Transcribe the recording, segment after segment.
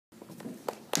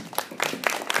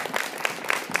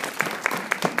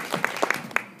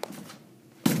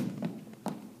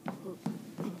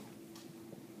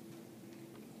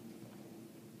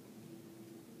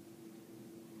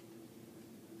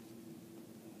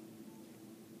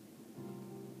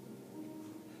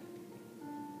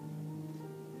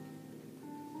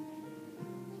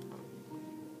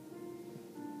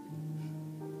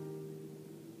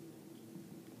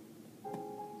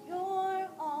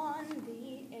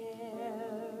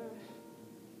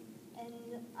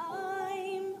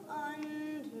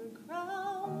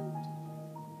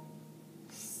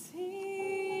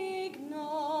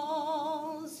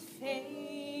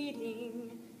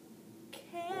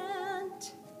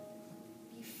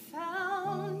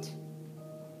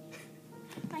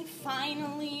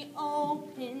finally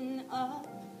open up.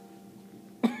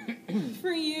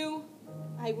 For you,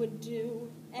 I would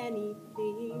do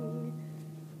anything.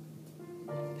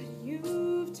 But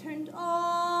you've turned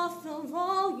off the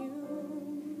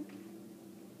volume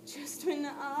just when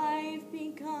I've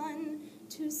begun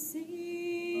to sing.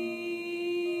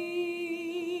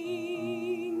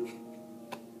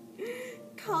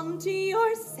 Come to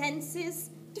your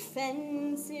senses.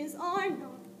 Defenses are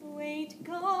not the way to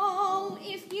go.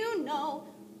 If you know,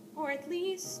 or at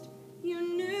least you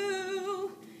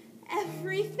knew,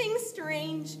 everything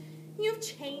strange, you've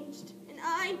changed, and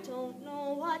I don't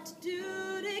know what to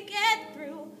do to get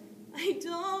through. I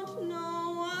don't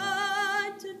know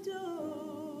what to do.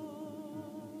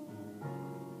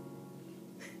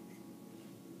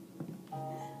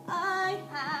 I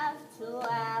have to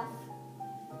laugh.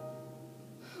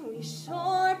 We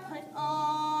sure put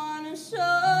on a show.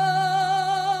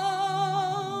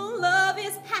 Love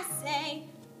is passé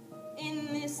in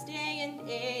this day and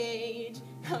age.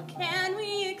 How can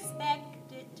we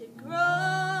expect it to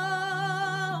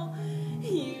grow?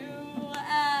 You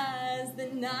as the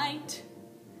night,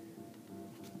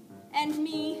 and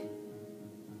me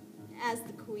as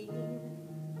the queen.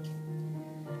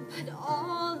 But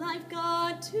all I've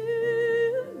got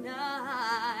tonight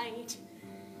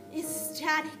is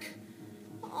static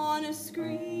on a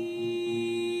screen.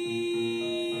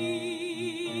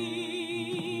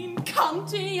 Come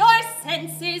to your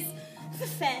senses. The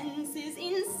fences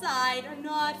inside are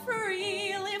not for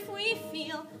real if we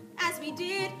feel as we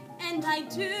did, and I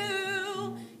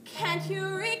do. Can't you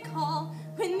recall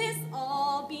when this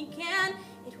all began?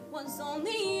 It was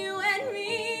only you and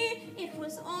me. It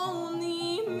was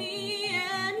only me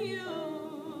and you.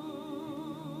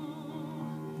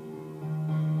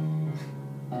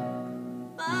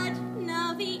 But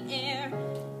now the air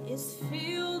is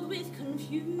filled with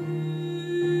confusion.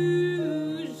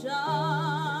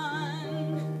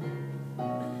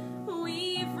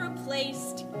 We've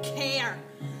replaced care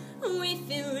with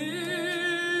illusion.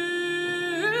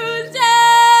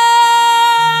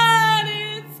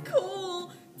 It's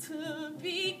cool to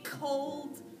be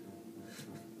cold.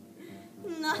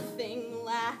 Nothing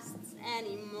lasts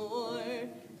anymore.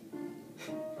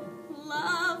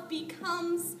 Love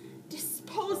becomes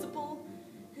disposable.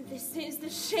 This is the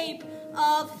shape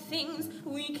of things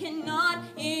we cannot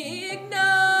ignore.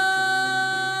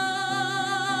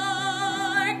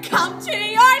 Come to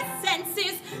your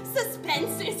senses.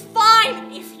 Suspense is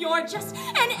fine if you're just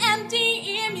an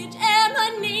empty image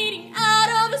emanating out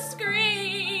of a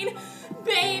screen.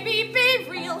 Baby, be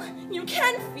real. You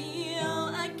can feel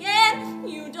again.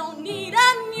 You don't need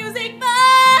a music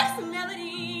box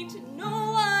melody to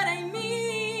know what I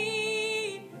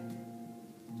mean.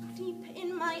 Deep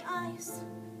in my eyes,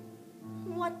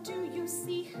 what do you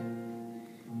see?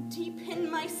 Deep in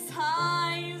my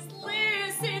sighs,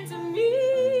 listen to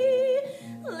me.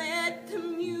 Let the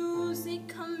music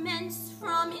commence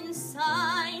from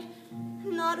inside.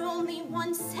 Not only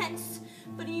one sense,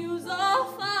 but use all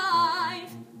five.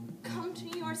 Come to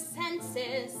your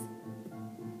senses.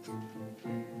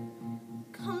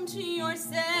 Come to your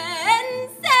senses.